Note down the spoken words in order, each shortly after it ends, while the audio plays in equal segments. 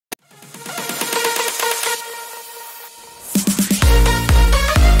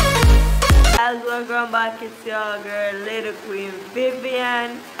welcome back. It's your girl, Little Queen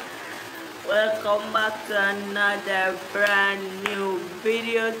Vivian. Welcome back to another brand new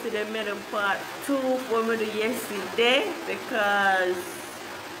video. Today made a part 2 for me to yesterday because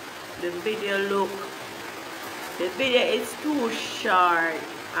the video is too short.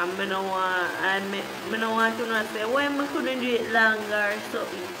 I'm gonna want to not say why I couldn't do it longer or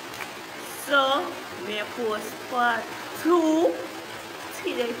something. So me post part 2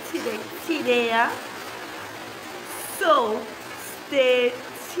 today. So stay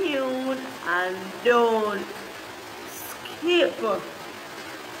tuned and don't skip.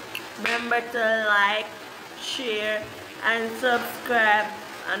 Remember to like, share and subscribe,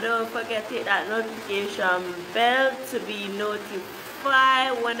 and don't forget to hit that notification bell to be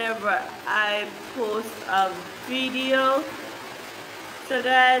notified whenever I post a video. So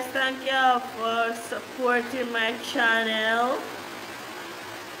guys, thank you for supporting my channel.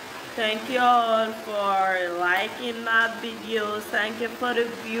 Thank you all for liking my videos. Thank you for the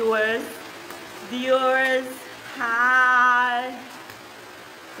viewers. Hi.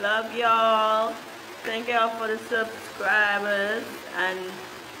 Love y'all. Thank you all for the subscribers and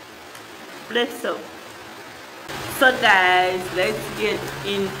bless up. So guys, let's get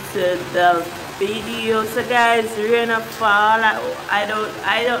into the video. So guys, rain or fall. I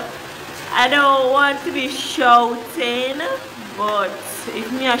don't want to be shouting, but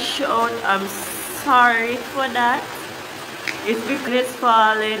if me a shout, I'm sorry for that. It's because it's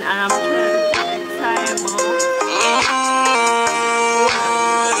falling and I'm trying to take time out.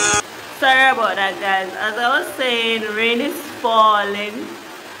 Sorry about that guys. As I was saying, rain is falling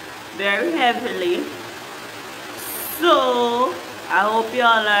very heavily. So I hope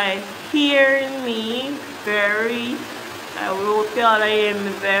y'all are hearing me I hope y'all are hearing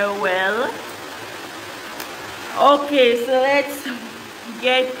me very well. Okay, so let's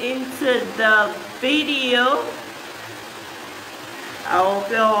get into the video. I hope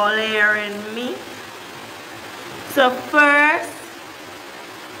you're all hearing me. So first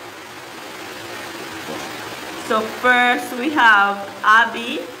we have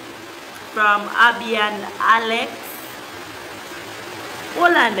Abby from Abby and Alex.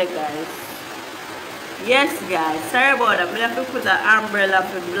 Hold on there guys. Yes guys, sorry about that. I have to put an umbrella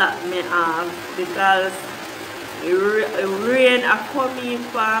to block me off because rain are coming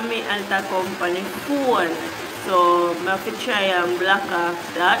for me and the company phone. So I have to try and block off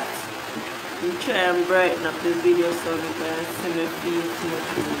that and try and brighten up the video so you can see my face much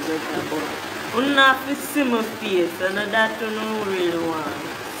better. But you don't have to see my face, and that you don't really want to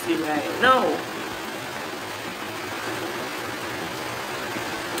see right now.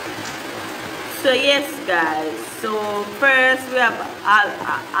 So yes guys, so first we have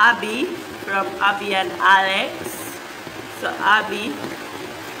Abby from Abby and Alex. So Abby,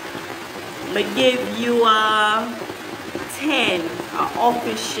 I give you a 10, an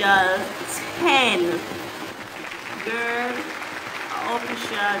official 10. Girl,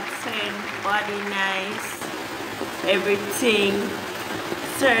 official 10, body nice, everything.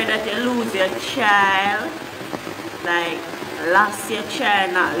 Sorry that you lose your child, like lost your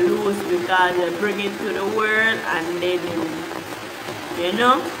child, not lose because you bring it to the world and then you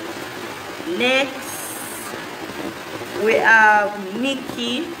know. Next we have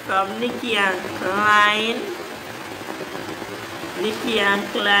Nikki from Nikki and Klein.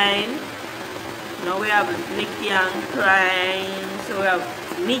 Now we have Nikki and Klein. So we have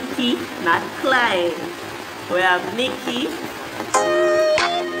Nikki, not Klein. We have Nikki.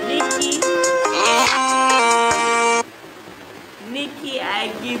 Nikki,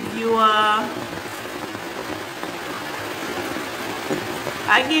 I give you a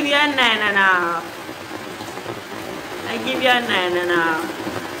 9.5. I give you a 9.5.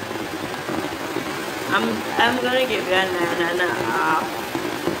 I'm gonna give you a 9.5.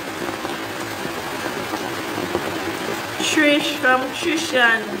 Trish from Trish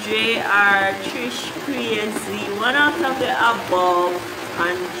and JR, Trish Crazy, one out of the above,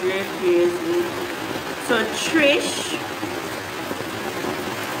 and Dre Crazy. So Trish,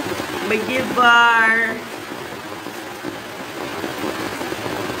 we give her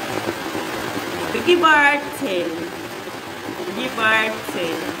 10. Give her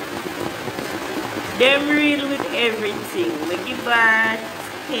 10. Them real with everything. We give her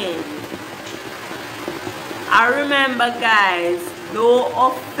 10. I remember guys, no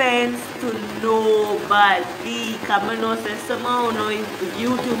offense to nobody. Come on, no say somehow no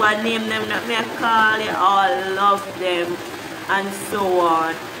YouTuber name them that me call you all love them and so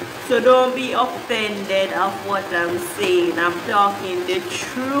on. So don't be offended of what I'm saying. I'm talking the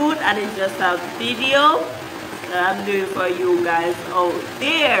truth and it's just a video that I'm doing for you guys out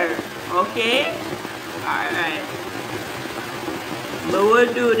there. Okay? Alright. But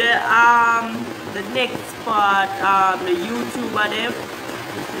we'll do the next part, the YouTuber them.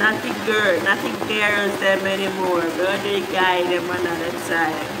 Nothing girls them anymore. We'll do the guy them another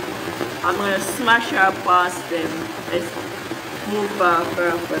time. I'm gonna smash her past them. Let's move back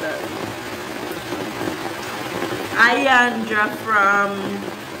for that.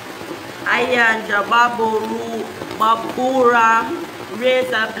 Ayandra Babura,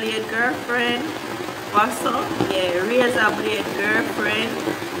 Razor Blade girlfriend. What's up? Yeah, Razor Blade girlfriend.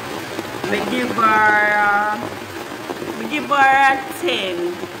 We give her a 10.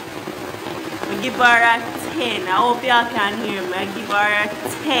 We give her a 10. I hope y'all can hear me. I give her a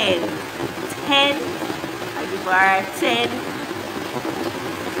 10. 10. I give her a 10.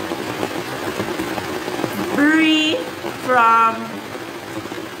 Bree from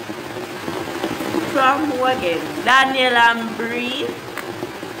who again? Daniel and Bree.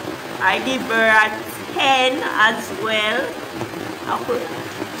 I give her a 10 as well.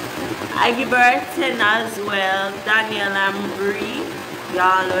 I give her a 10 as well. Daniel and Bree.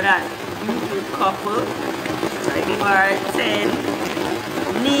 Y'all know that YouTube couple. So I give her a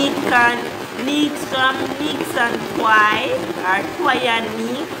 10. Neeks and Twy. Or Twy and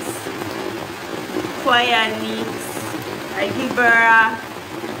Neeks. Twy and Neeks. I give her a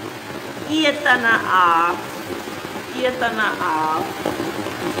 8.5. 8.5.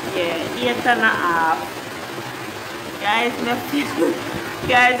 Yeah, 8.5.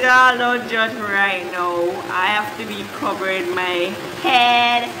 Guys, y'all don't judge me right now. I have to be covering my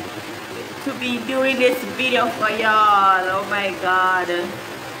head to be doing this video for y'all. Oh my god.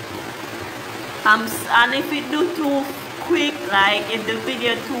 And if it do too quick, like if the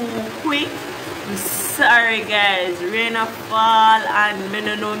video too quick, I'm sorry guys. Rain a fall and I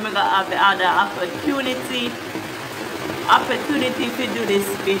don't know if I have the other opportunity to do this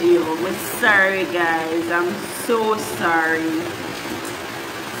video. I'm sorry guys. I'm so sorry.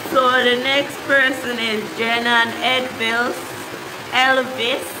 So the next person is Jen and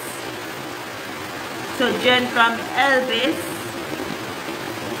Elvis. So Jen from Elvis.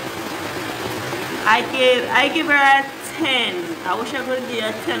 I give her a 10. I wish I could give her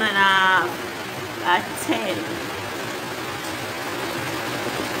a 10.5. A 10.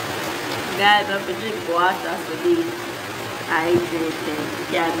 Guys, I have to drink water for this. Hydrated.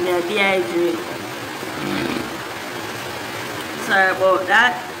 Yeah, I'm dehydrated. Sorry about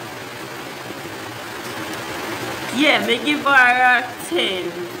that. Yeah, me give her a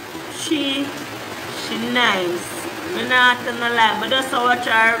 10. She nice. Me not gonna lie, but just watch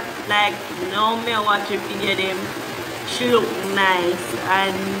her like now me watch a video them. She look nice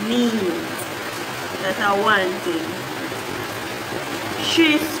and neat. That's a one thing.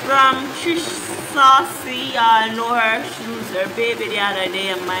 She's saucy. I know her. She lose her baby the other day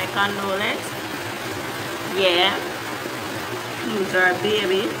and my condolence. Yeah. She lose her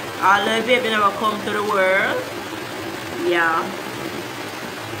baby. All her baby never come to the world. Yeah.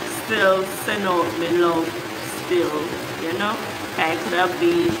 Still send out me love. Still, you know. I could have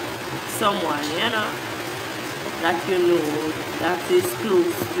been someone, you know, that you know, that is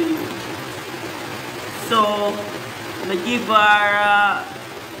close to you. So, I give her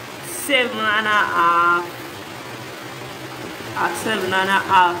 7.5. At 7.5, I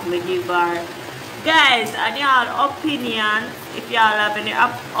give her. Guys, and y'all opinion, if y'all have any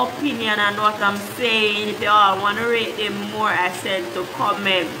opinion on what I'm saying, if y'all want to rate them more, I said to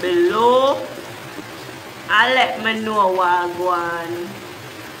comment below and let me know what I go on.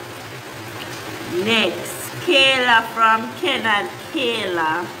 Next, Kayla from Ken and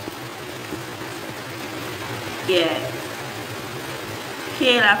Kayla. Yeah.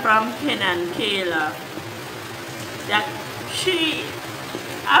 Kayla from Ken and Kayla. That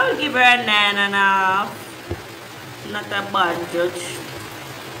I will give her a 9.5. Not a bad judge.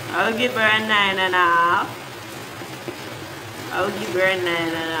 I will give her a 9.5. I will give her a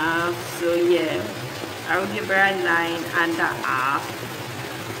 9.5. So yeah, I will give her a 9.5.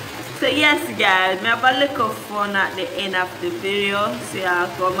 So yes guys, I have a little fun at the end of the video. So I'll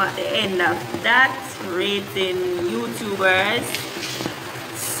come at the end of that, rating YouTubers.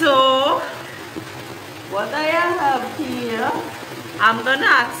 So what I have here, I'm gonna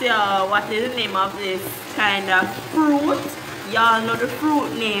ask y'all what is the name of this kind of fruit. Y'all know the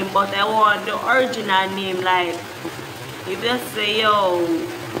fruit name, but I want the original name. Like if you say yo,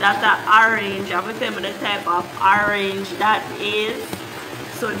 that's an orange, I'm gonna tell me the type of orange that is.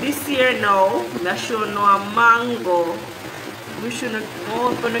 So this here now, I'm showing no a mango. We should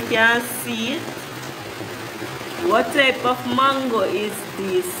know if you can see it. What type of mango is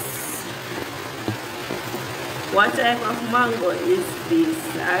this? What type of mango is this?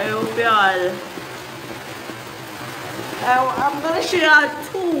 I hope y'all. I'm gonna show y'all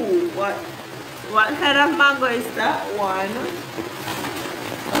two. What kind of mango is that one?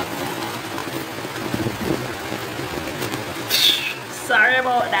 Sorry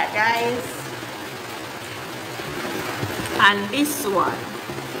about that, guys. And this one.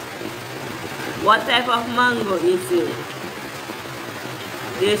 What type of mango is it?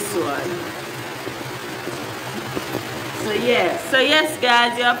 This one. So yes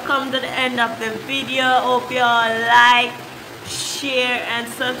guys, you have come to the end of the video. Hope you all like, share and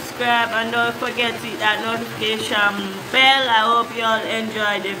subscribe, and don't forget to hit that notification bell. I hope you all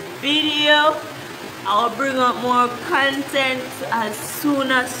enjoyed the video. I will bring up more content as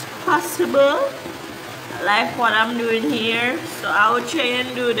soon as possible, like what I'm doing here. So I will try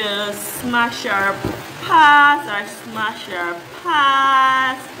and do the smash or pass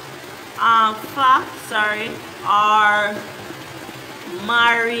or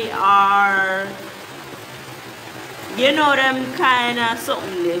marry, or you know them kind of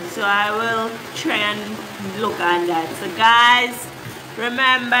something. So I will try and look on that. So guys,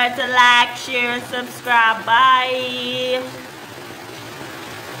 remember to like, share and subscribe. Bye.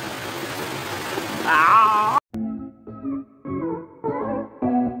 Bye.